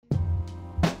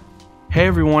Hey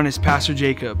everyone, it's Pastor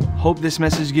Jacob. Hope this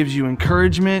message gives you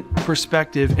encouragement,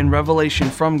 perspective, and revelation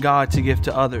from God to give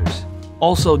to others.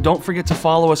 Also, don't forget to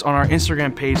follow us on our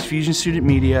Instagram page, Fusion Student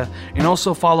Media, and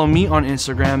also follow me on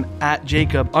Instagram at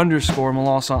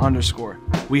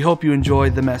Jacob_Malasa_. We hope you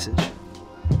enjoyed the message.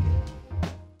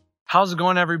 How's it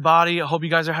going, everybody? I hope you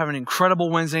guys are having an incredible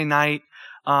Wednesday night.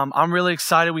 I'm really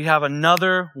excited. We have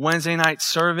another Wednesday night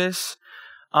service.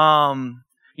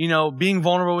 Being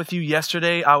vulnerable with you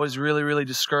yesterday, I was really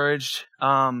discouraged.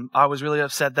 I was really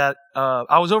upset that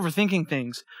I was overthinking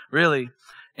things, really.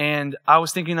 And I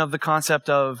was thinking of the concept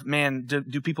of, man,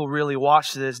 do people really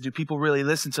watch this? Do people really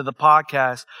listen to the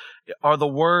podcast? Are the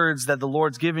words that the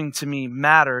Lord's giving to me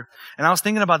matter? And I was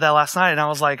thinking about that last night, and I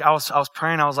was like, I was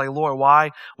praying. I was like, Lord,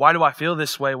 why do I feel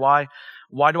this way? Why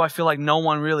do I feel like no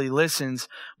one really listens?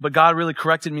 But God really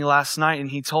corrected me last night,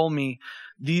 and He told me,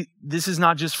 this is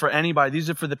not just for anybody. These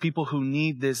are for the people who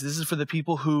need this. This is for the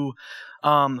people who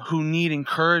need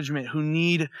encouragement, who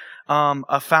need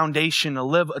a foundation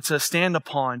to stand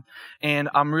upon. And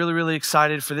I'm really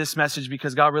excited for this message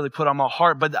because God really put on my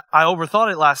heart. But I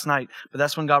overthought it last night. But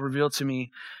that's when God revealed to me,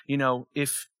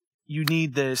 if you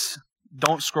need this,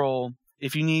 don't scroll.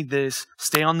 If you need this,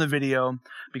 stay on the video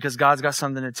because God's got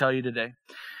something to tell you today.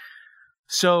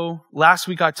 So last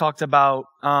week I talked about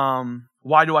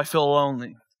why do I feel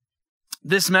lonely?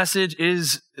 This message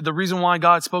is the reason why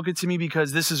God spoke it to me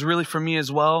because this is really for me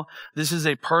as well. This is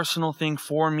a personal thing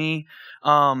for me.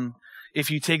 If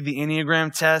you take the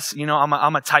Enneagram test,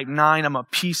 I'm a type 9. I'm a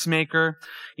peacemaker.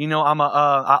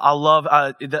 I love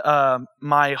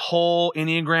my whole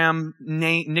Enneagram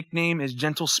nickname is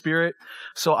Gentle Spirit.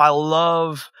 So I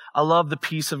love the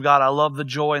peace of God. I love the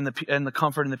joy and the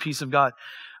comfort and the peace of God.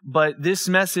 But this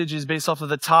message is based off of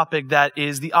the topic that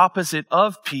is the opposite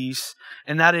of peace,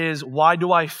 and that is why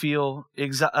do I feel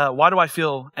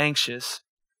anxious?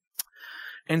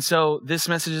 And so this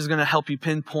message is going to help you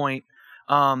pinpoint,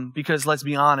 because let's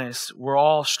be honest, we're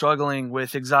all struggling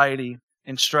with anxiety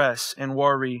and stress and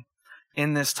worry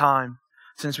in this time.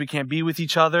 Since we can't be with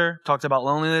each other, talked about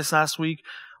loneliness last week,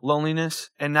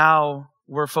 and now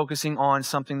we're focusing on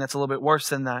something that's a little bit worse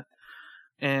than that.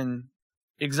 And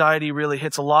anxiety really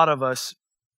hits a lot of us,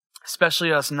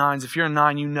 especially us 9s. If you're a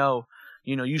 9,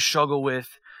 you struggle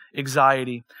with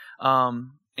anxiety.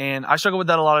 And I struggle with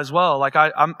that a lot as well. Like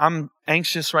I'm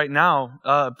anxious right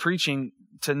now, preaching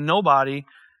to nobody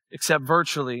except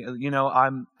virtually.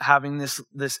 I'm having this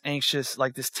anxious,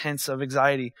 like this tense of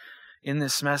anxiety in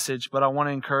this message, but I want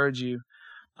to encourage you,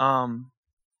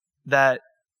 that,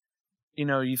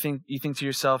 you think to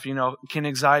yourself, can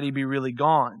anxiety be really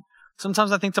gone?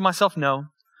 Sometimes I think to myself, no,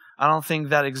 I don't think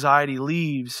that anxiety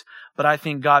leaves, but I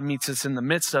think God meets us in the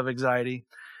midst of anxiety.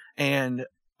 And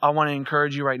I want to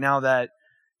encourage you right now that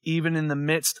even in the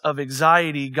midst of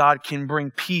anxiety, God can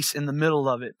bring peace in the middle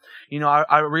of it.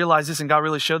 I realize this, and God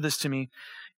really showed this to me.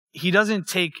 He doesn't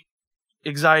take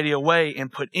anxiety away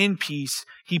and put in peace.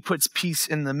 He puts peace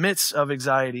in the midst of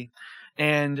anxiety.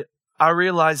 And I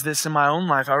realized this in my own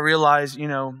life. I realized,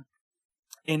 in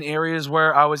areas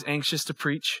where I was anxious to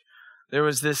preach, I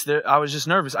was just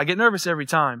nervous. I get nervous every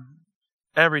time.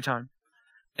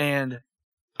 And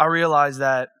I realized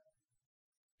that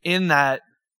in that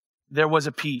there was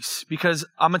a peace, because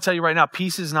I'm going to tell you right now,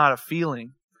 peace is not a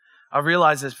feeling. I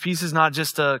realized that peace is not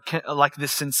just like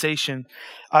this sensation.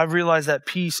 I've realized that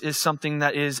peace is something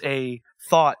that is a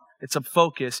thought. It's a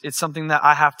focus. It's something that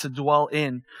I have to dwell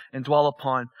in and dwell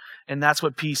upon. And that's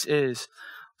what peace is.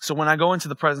 So when I go into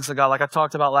the presence of God, like I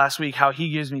talked about last week, how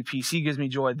He gives me peace, He gives me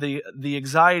joy. The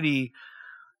anxiety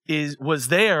was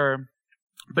there,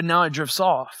 but now it drifts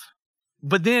off.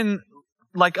 But then,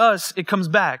 like us, it comes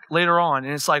back later on,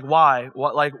 and it's like, why?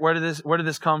 What? Like, where did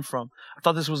this come from? I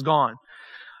thought this was gone.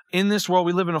 In this world,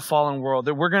 we live in a fallen world.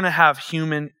 That we're going to have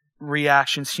human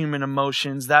reactions, human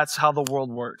emotions. That's how the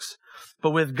world works. But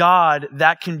with God,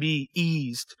 that can be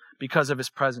eased because of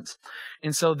His presence.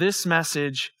 And so this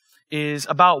message is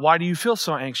about why do you feel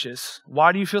so anxious?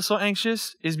 Why do you feel so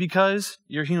anxious? Is because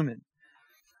you're human.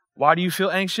 Why do you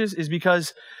feel anxious? Is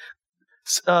because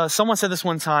someone said this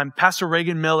one time, Pastor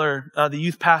Reagan Miller, the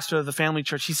youth pastor of the Family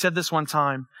Church, he said this one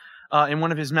time in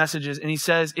one of his messages, and he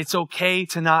says, it's okay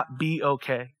to not be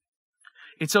okay.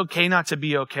 It's okay not to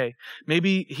be okay.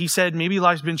 Maybe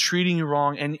life's been treating you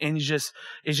wrong, and it's just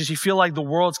you feel like the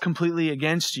world's completely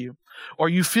against you. Or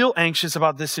you feel anxious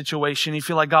about this situation. You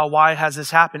feel like, God, why has this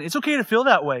happened? It's okay to feel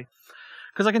that way.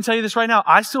 Because I can tell you this right now,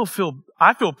 I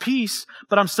feel peace,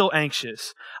 but I'm still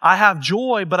anxious. I have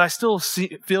joy, but I still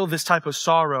feel this type of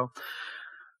sorrow.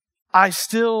 I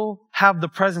still have the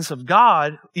presence of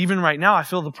God. Even right now, I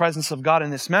feel the presence of God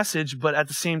in this message, but at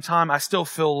the same time, I still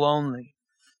feel lonely.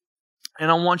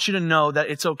 And I want you to know that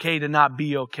it's okay to not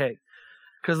be okay.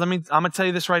 Because I'm going to tell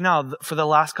you this right now. For the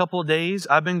last couple of days,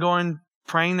 I've been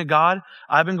praying to God.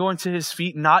 I've been going to His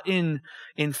feet, not in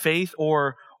faith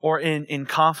or in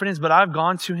confidence, but I've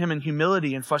gone to Him in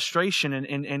humility and frustration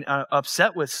and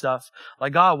upset with stuff.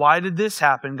 Like, God, why did this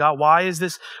happen? God, why is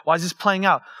this playing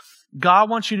out? God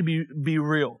wants you to be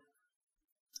real.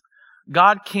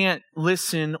 God can't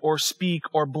listen or speak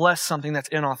or bless something that's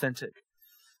inauthentic.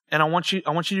 And I want you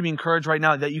to be encouraged right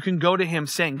now that you can go to Him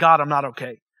saying, God, I'm not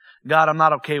okay. God, I'm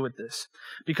not okay with this.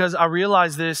 Because I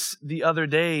realized this the other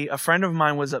day. A friend of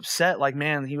mine was upset.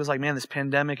 He was like, man, this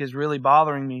pandemic is really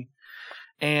bothering me.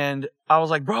 And I was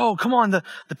like, bro, come on. The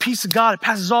peace of God, it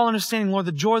passes all understanding, Lord.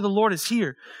 The joy of the Lord is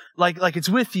here. Like it's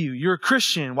with you. You're a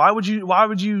Christian. Why would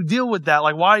you deal with that?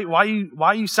 Like, why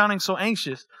are you sounding so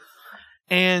anxious?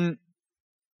 And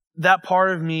that part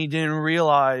of me didn't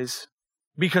realize,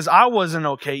 because I wasn't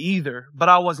okay either, but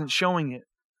I wasn't showing it.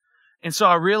 And so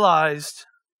I realized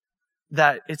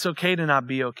that it's okay to not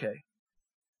be okay.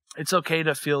 It's okay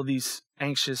to feel these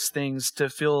anxious things, to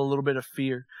feel a little bit of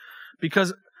fear.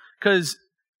 Because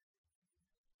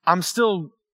I'm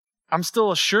still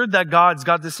assured that God's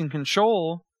got this in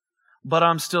control, but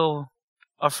I'm still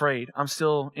afraid. I'm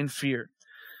still in fear.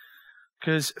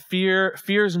 Because fear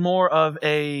is more of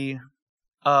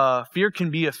fear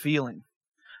can be a feeling.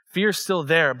 Fear's still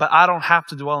there, but I don't have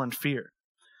to dwell in fear.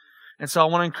 And so I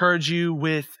want to encourage you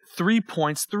with 3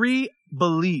 points, 3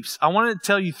 beliefs. I want to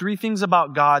tell you 3 things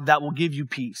about God that will give you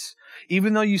peace.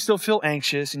 Even though you still feel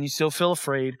anxious and you still feel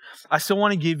afraid, I still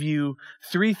want to give you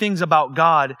 3 things about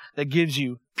God that gives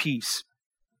you peace.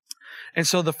 And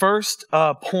so the first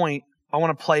point I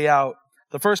want to play out,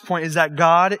 the first point is that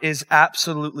God is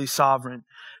absolutely sovereign.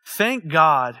 Thank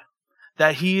God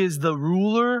that He is the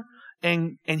ruler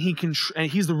and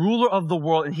He's the ruler of the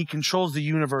world, and He controls the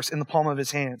universe in the palm of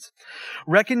His hands.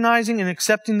 Recognizing and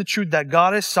accepting the truth that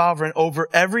God is sovereign over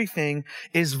everything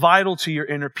is vital to your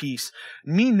inner peace.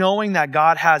 Me knowing that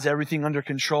God has everything under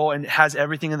control and has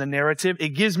everything in the narrative, it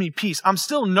gives me peace. I'm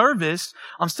still nervous.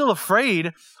 I'm still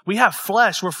afraid. We have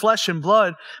flesh. We're flesh and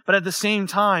blood. But at the same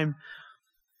time,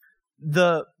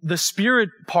 the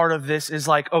spirit part of this is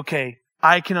like, okay,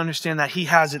 I can understand that He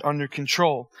has it under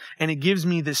control. And it gives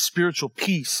me this spiritual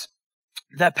peace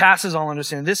that passes all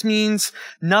understanding. This means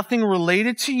nothing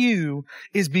related to you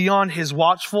is beyond His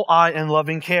watchful eye and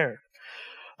loving care.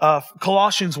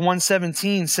 Colossians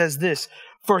 1:17 says this,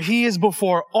 for He is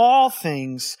before all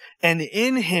things, and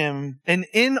in Him, let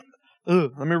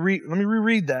me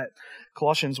reread that.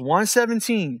 Colossians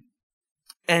 1:17.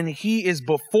 And He is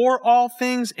before all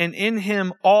things, and in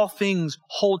Him all things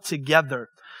hold together.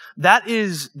 That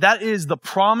is the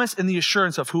promise and the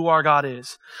assurance of who our God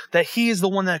is. That He is the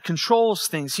one that controls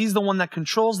things. He's the one that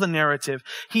controls the narrative.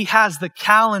 He has the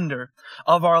calendar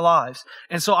of our lives.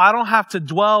 And so I don't have to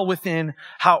dwell within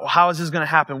how is this going to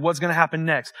happen? What's going to happen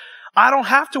next? I don't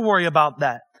have to worry about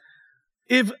that.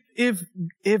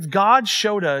 If God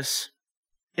showed us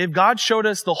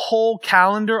the whole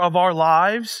calendar of our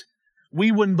lives,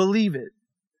 we wouldn't believe it.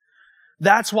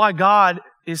 That's why God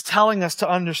is telling us to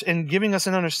and giving us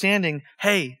an understanding,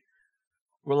 hey,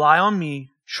 rely on me,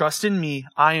 trust in me.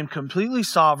 I am completely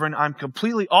sovereign. I'm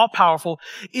completely all-powerful.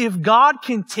 If God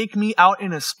can take me out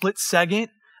in a split second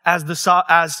as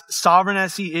sovereign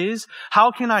as He is, how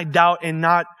can I doubt and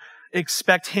not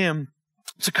expect Him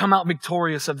to come out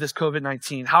victorious of this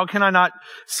COVID-19? How can I not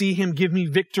see Him give me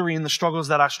victory in the struggles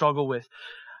that I struggle with?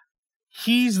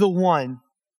 He's the one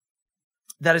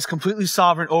that is completely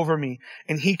sovereign over me,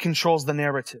 and He controls the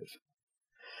narrative.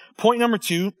 Point number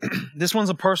 2, this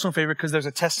one's a personal favorite because there's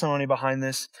a testimony behind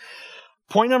this.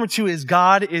 Point number 2 is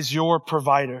God is your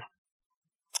provider.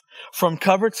 From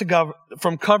cover to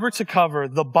cover,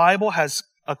 the Bible has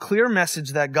a clear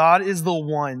message that God is the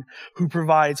one who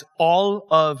provides all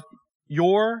of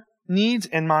your needs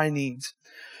and my needs.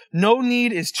 No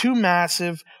need is too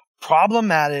massive,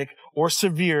 problematic, or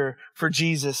severe for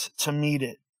Jesus to meet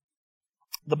it.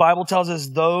 The Bible tells us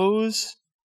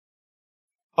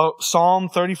Psalm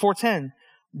 34:10,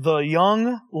 the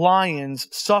young lions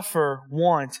suffer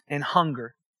want and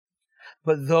hunger,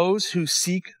 but those who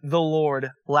seek the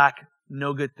Lord lack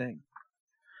no good thing.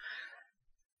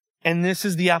 And this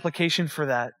is the application for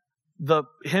that.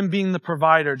 Him being the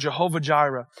provider, Jehovah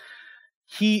Jireh,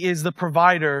 He is the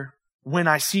provider when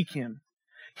I seek Him.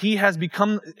 He has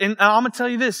become, and I'm going to tell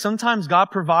you this, sometimes God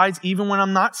provides even when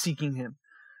I'm not seeking Him.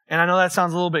 And I know that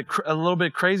sounds a little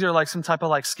bit crazy, or like some type of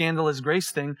like scandalous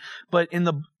grace thing, but in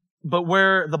But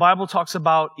where the Bible talks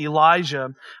about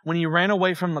Elijah, when he ran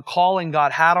away from the calling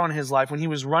God had on his life, when he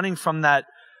was running from that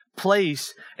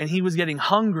place and he was getting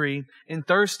hungry and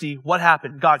thirsty, what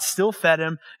happened? God still fed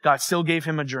him. God still gave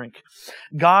him a drink.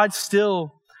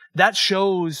 That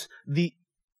shows the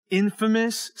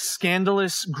infamous,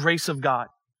 scandalous grace of God.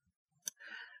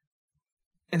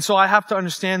 And so I have to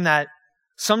understand that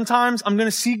sometimes I'm going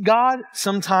to seek God.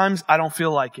 Sometimes I don't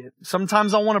feel like it.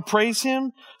 Sometimes I want to praise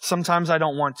Him. Sometimes I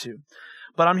don't want to.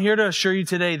 But I'm here to assure you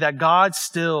today that God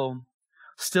still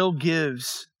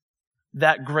gives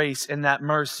that grace and that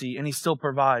mercy, and He still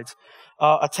provides.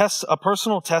 A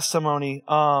personal testimony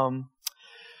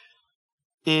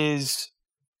is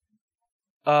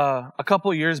a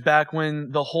couple of years back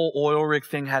when the whole oil rig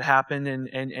thing had happened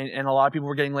and a lot of people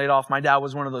were getting laid off. My dad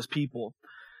was one of those people.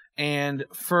 And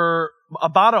for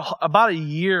about a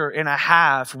year and a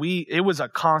half, it was a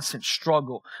constant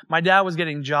struggle. My dad was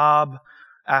getting job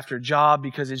after job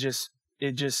because it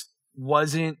just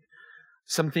wasn't,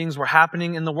 some things were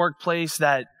happening in the workplace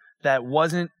that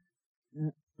wasn't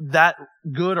that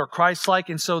good or Christ-like.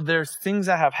 And so there's things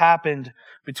that have happened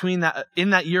in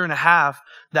that year and a half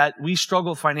that we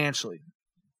struggled financially.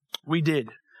 We did.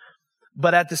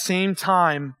 But at the same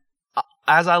time,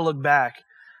 as I look back,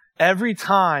 every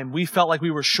time we felt like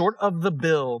we were short of the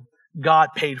bill, God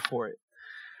paid for it.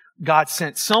 God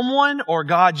sent someone or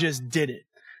God just did it.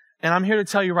 And I'm here to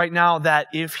tell you right now that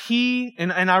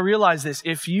and I realize this,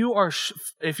 if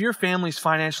your family's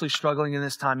financially struggling in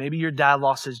this time, maybe your dad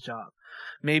lost his job.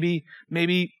 Maybe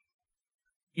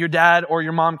your dad or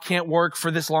your mom can't work for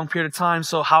this long period of time.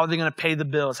 So how are they going to pay the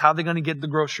bills? How are they going to get the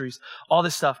groceries? All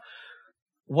this stuff.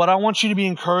 What I want you to be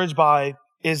encouraged by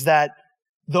is that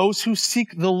those who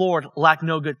seek the Lord lack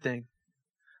no good thing.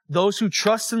 Those who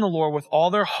trust in the Lord with all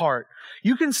their heart.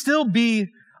 You can still be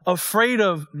afraid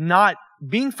of not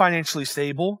being financially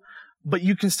stable, but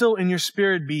you can still in your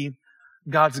spirit be,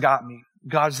 God's got me.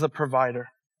 God's the provider.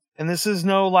 And this is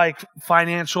no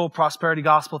financial prosperity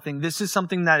gospel thing. This is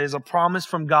something that is a promise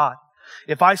from God.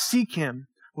 If I seek Him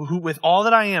with all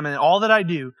that I am and all that I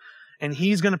do, and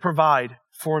He's going to provide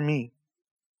for me.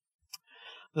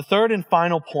 The third and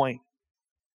final point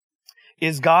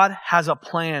is God has a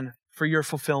plan for your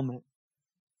fulfillment.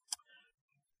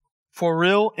 For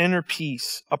real inner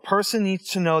peace, a person needs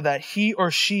to know that he or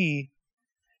she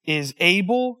is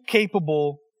able,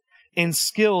 capable, and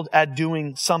skilled at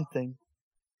doing something.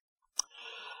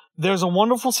 There's a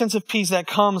wonderful sense of peace that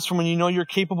comes from when you know you're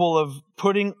capable of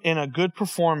putting in a good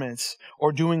performance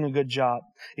or doing a good job.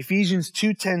 Ephesians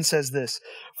 2:10 says this,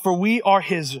 "For we are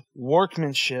His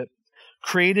workmanship,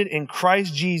 created in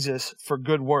Christ Jesus for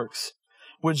good works,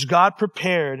 which God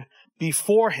prepared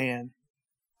beforehand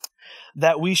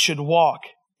that we should walk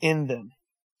in them."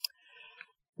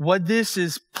 What this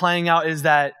is playing out is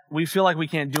that we feel like we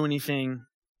can't do anything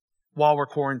while we're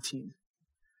quarantined.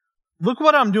 Look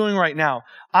what I'm doing right now.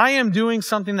 I am doing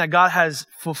something that God has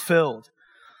fulfilled.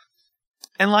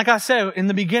 And like I said in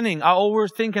the beginning, I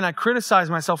overthink and I criticize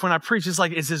myself when I preach. It's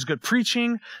like, is this good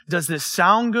preaching? Does this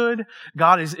sound good?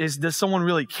 God, does someone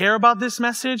really care about this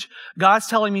message? God's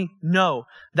telling me, no,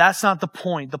 that's not the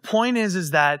point. The point is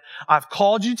that I've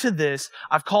called you to this.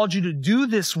 I've called you to do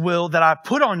this will that I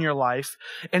put on your life.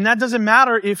 And that doesn't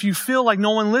matter if you feel like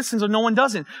no one listens or no one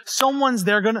doesn't. Someone's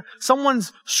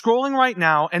scrolling right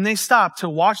now and they stop to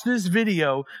watch this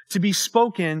video to be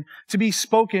spoken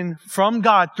from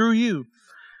God through you.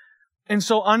 And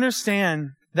so understand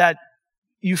that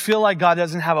you feel like God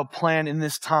doesn't have a plan in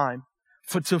this time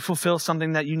to fulfill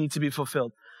something that you need to be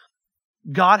fulfilled.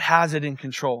 God has it in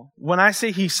control. When I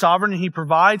say He's sovereign and He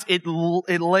provides, it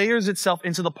layers itself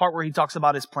into the part where He talks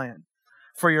about His plan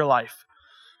for your life.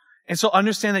 And so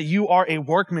understand that you are a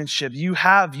workmanship. You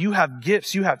have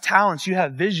gifts, you have talents, you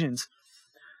have visions.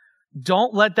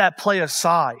 Don't let that play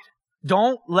aside.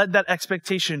 Don't let that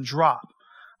expectation drop.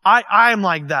 I am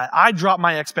like that. I drop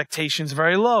my expectations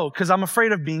very low because I'm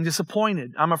afraid of being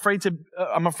disappointed. I'm afraid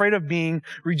of being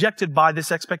rejected by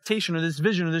this expectation or this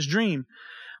vision or this dream.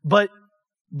 But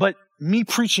me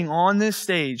preaching on this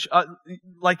stage,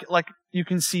 like you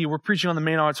can see, we're preaching on the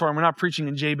main auditorium. We're not preaching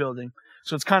in J Building.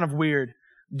 So it's kind of weird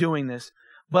doing this.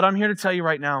 But I'm here to tell you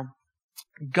right now,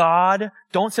 God,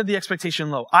 don't set the expectation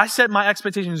low. I set my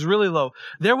expectations really low.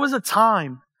 There was a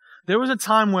time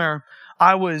where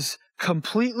I was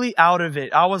completely out of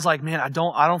it. I was like, man, I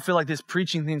don't feel like this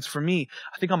preaching thing's for me.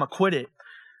 I think I'm gonna quit it.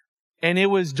 And it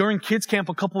was during kids camp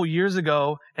a couple of years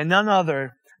ago, and none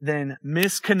other than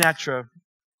Miss Knetra.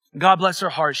 God bless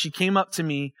her heart. She came up to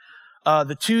me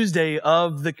the Tuesday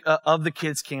of the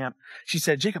kids camp. She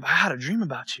said, "Jacob, I had a dream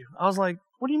about you." I was like,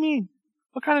 "What do you mean?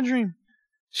 What kind of dream?"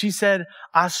 She said,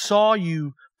 I saw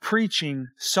you preaching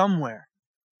somewhere.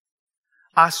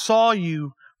 I saw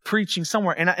you preaching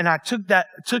somewhere. And I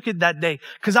took it that day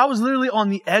because I was literally on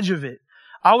the edge of it.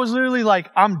 I was literally like,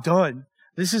 I'm done.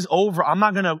 This is over. I'm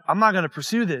not going to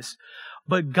pursue this.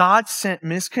 But God sent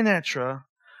Miss Kenetra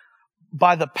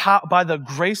by the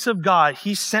grace of God.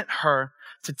 He sent her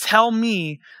to tell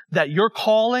me that your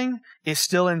calling is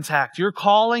still intact. Your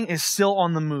calling is still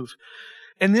on the move.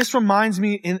 And this reminds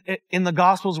me in the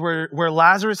Gospels where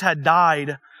Lazarus had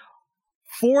died.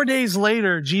 4 days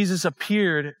later, Jesus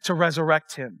appeared to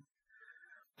resurrect him.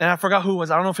 And I forgot who it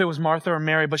was. I don't know if it was Martha or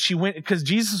Mary, but she went because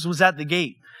Jesus was at the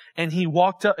gate and she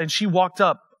walked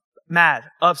up mad,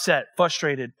 upset,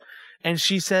 frustrated. And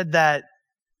she said that,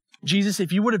 Jesus,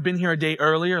 if you would have been here a day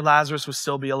earlier, Lazarus would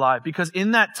still be alive. Because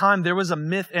in that time, there was a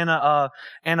myth and a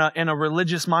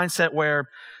religious mindset where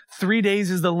 3 days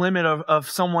is the limit of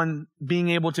someone being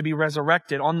able to be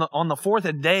resurrected. On the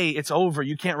fourth day, it's over.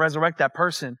 You can't resurrect that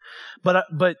person.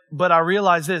 But I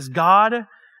realize this: God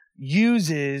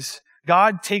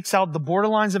takes out the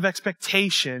borderlines of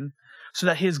expectation so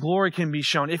that His glory can be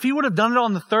shown. If He would have done it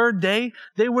on the third day,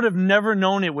 they would have never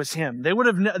known it was Him. They would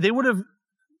have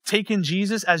taken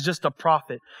Jesus as just a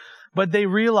prophet. But they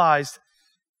realized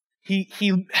He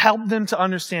helped them to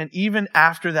understand even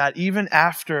after that, even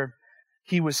after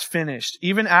He was finished,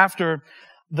 even after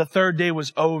the third day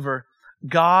was over,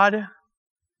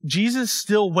 Jesus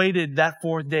still waited that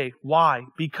fourth day. Why?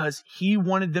 Because He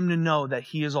wanted them to know that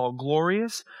He is all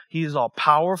glorious. He is all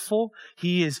powerful.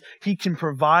 He can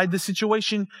provide the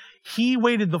situation. He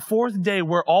waited the fourth day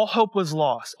where all hope was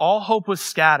lost. All hope was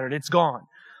scattered. It's gone.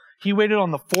 He waited on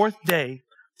the fourth day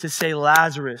to say,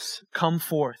 Lazarus, come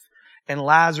forth. And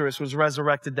Lazarus was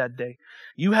resurrected that day.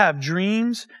 You have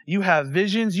dreams, you have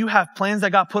visions, you have plans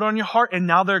that got put on your heart, and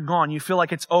now they're gone. You feel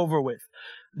like it's over with.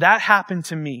 That happened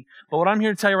to me. But what I'm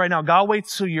here to tell you right now, God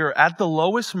waits till you're at the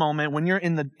lowest moment, when you're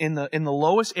in the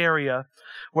lowest area,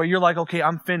 where you're like, okay,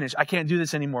 I'm finished. I can't do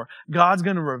this anymore. God's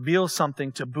going to reveal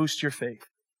something to boost your faith.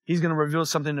 He's going to reveal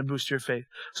something to boost your faith.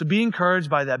 So be encouraged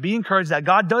by that. Be encouraged that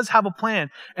God does have a plan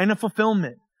and a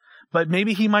fulfillment. But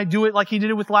maybe He might do it like He did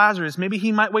it with Lazarus. Maybe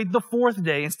He might wait the fourth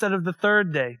day instead of the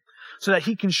third day so that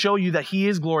He can show you that He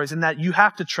is glorious and that you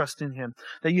have to trust in Him,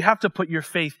 that you have to put your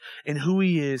faith in who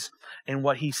He is and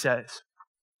what He says.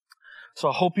 So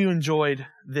I hope you enjoyed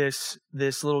this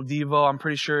little Devo. I'm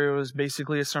pretty sure it was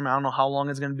basically a sermon. I don't know how long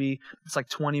it's going to be. It's like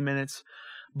 20 minutes.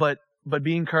 But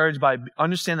be encouraged by,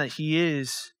 understand that He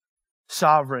is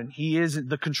sovereign. He is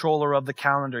the controller of the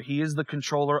calendar. He is the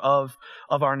controller of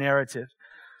our narrative.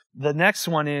 The next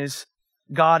one is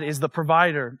God is the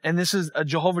provider. And this is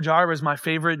Jehovah Jireh is my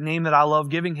favorite name that I love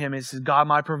giving Him, is God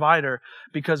my provider.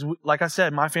 Because like I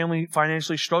said, my family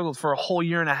financially struggled for a whole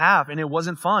year and a half and it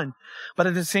wasn't fun. But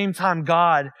at the same time,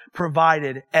 God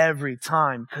provided every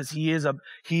time because He is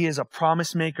a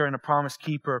promise maker and a promise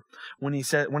keeper when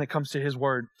it comes to His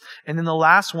word. And then the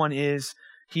last one is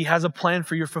He has a plan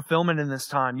for your fulfillment in this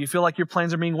time. You feel like your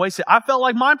plans are being wasted. I felt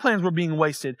like my plans were being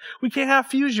wasted. We can't have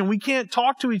fusion. We can't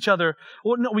talk to each other.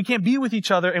 Well, no, we can't be with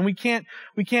each other, and we can't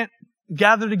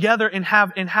gather together and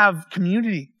have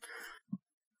community.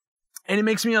 And it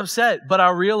makes me upset. But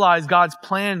I realize God's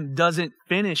plan doesn't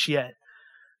finish yet.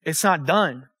 It's not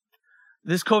done.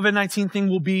 This COVID-19 thing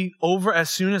will be over as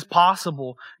soon as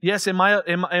possible. Yes, am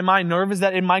I nervous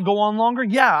that it might go on longer?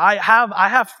 Yeah, I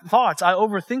have thoughts. I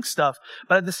overthink stuff.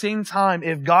 But at the same time,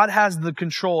 if God has the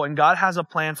control and God has a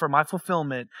plan for my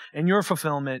fulfillment and your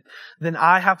fulfillment, then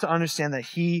I have to understand that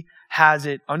He has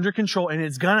it under control and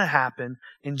it's going to happen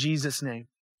in Jesus' name.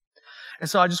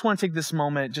 And so I just want to take this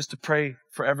moment just to pray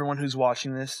for everyone who's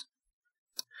watching this.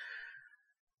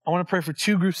 I want to pray for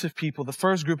two groups of people. The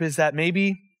first group is that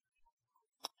maybe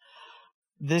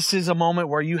this is a moment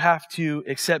where you have to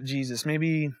accept Jesus.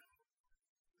 Maybe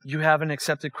you haven't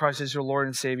accepted Christ as your Lord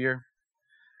and Savior,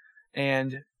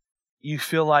 and you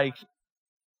feel like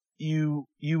you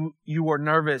are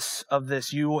nervous of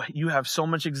this. You have so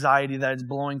much anxiety that it's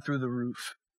blowing through the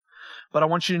roof. But I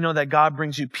want you to know that God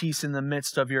brings you peace in the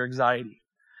midst of your anxiety.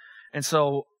 And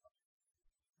so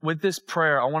with this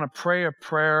prayer, I want to pray a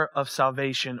prayer of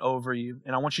salvation over you.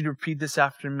 And I want you to repeat this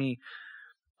after me.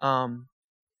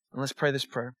 And let's pray this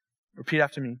prayer. Repeat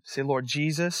after me. Say, Lord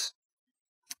Jesus,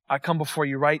 I come before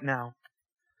you right now.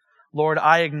 Lord,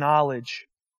 I acknowledge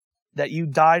that you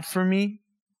died for me,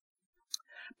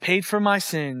 paid for my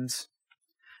sins,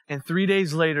 and 3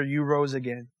 days later you rose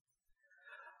again.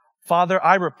 Father,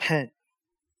 I repent.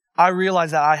 I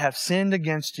realize that I have sinned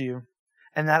against you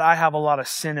and that I have a lot of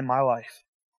sin in my life.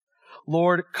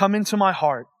 Lord, come into my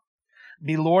heart.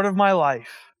 Be Lord of my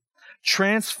life.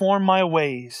 Transform my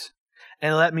ways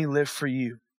and let me live for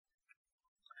you.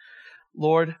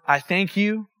 Lord, I thank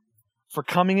you for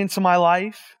coming into my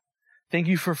life. Thank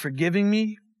you for forgiving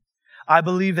me. I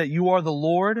believe that you are the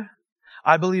Lord.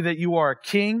 I believe that you are a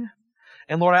king.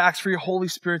 And Lord, I ask for your Holy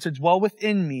Spirit to dwell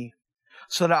within me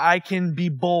so that I can be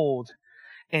bold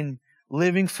in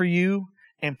living for you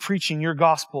and preaching your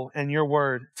gospel and your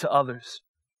word to others.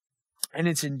 And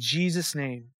it's in Jesus'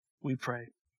 name we pray.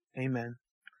 Amen.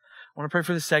 I want to pray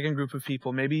for the second group of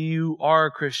people. Maybe you are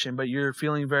a Christian, but you're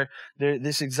feeling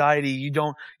this anxiety. You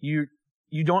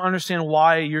don't understand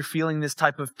why you're feeling this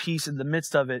type of peace in the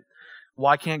midst of it.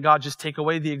 Why can't God just take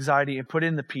away the anxiety and put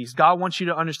in the peace? God wants you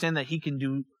to understand that He can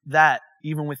do that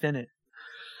even within it.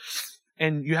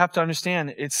 And you have to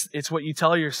understand, it's what you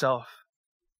tell yourself.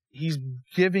 He's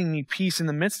giving me peace in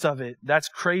the midst of it. That's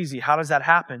crazy. How does that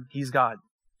happen? He's God.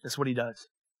 That's what He does.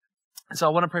 And so I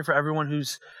want to pray for everyone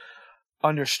who's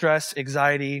under stress,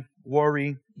 anxiety,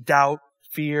 worry, doubt,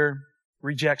 fear,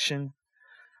 rejection,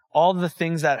 all the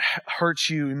things that hurt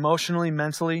you emotionally,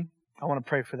 mentally. I want to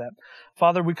pray for that.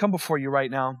 Father, we come before you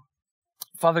right now.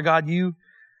 Father God, you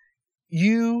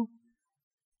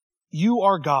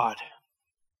are God.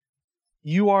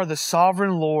 You are the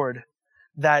sovereign Lord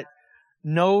that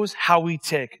knows how we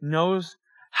tick, knows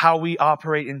how we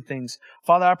operate in things.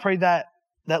 Father, I pray that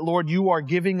Lord, you are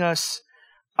giving us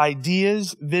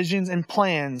ideas, visions, and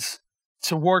plans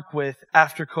to work with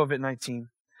after COVID-19.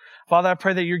 Father, I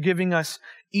pray that you're giving us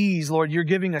ease, Lord. You're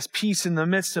giving us peace in the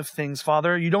midst of things,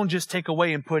 Father. You don't just take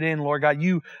away and put in, Lord God.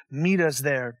 You meet us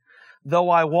there. Though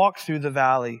I walk through the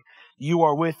valley, you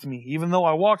are with me. Even though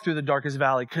I walk through the darkest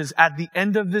valley, because at the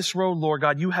end of this road, Lord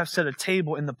God, you have set a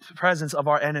table in the presence of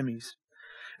our enemies.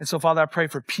 And so, Father, I pray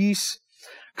for peace,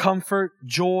 comfort,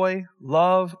 joy,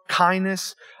 love,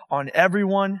 kindness on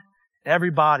everyone,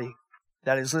 everybody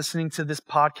that is listening to this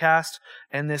podcast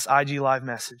and this IG Live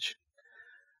message.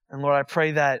 And Lord, I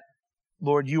pray that,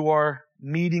 Lord, you are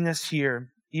meeting us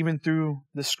here, even through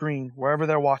the screen, wherever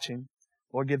they're watching.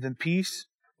 Lord, give them peace.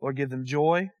 Lord, give them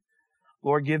joy.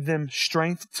 Lord, give them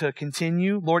strength to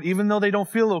continue. Lord, even though they don't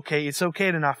feel okay, it's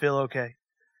okay to not feel okay.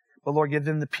 But Lord, give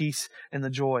them the peace and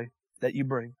the joy that you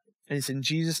bring. And it's in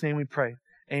Jesus' name we pray.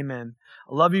 Amen.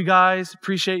 I love you guys.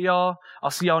 Appreciate y'all.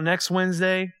 I'll see y'all next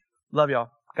Wednesday. Love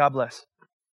y'all. God bless.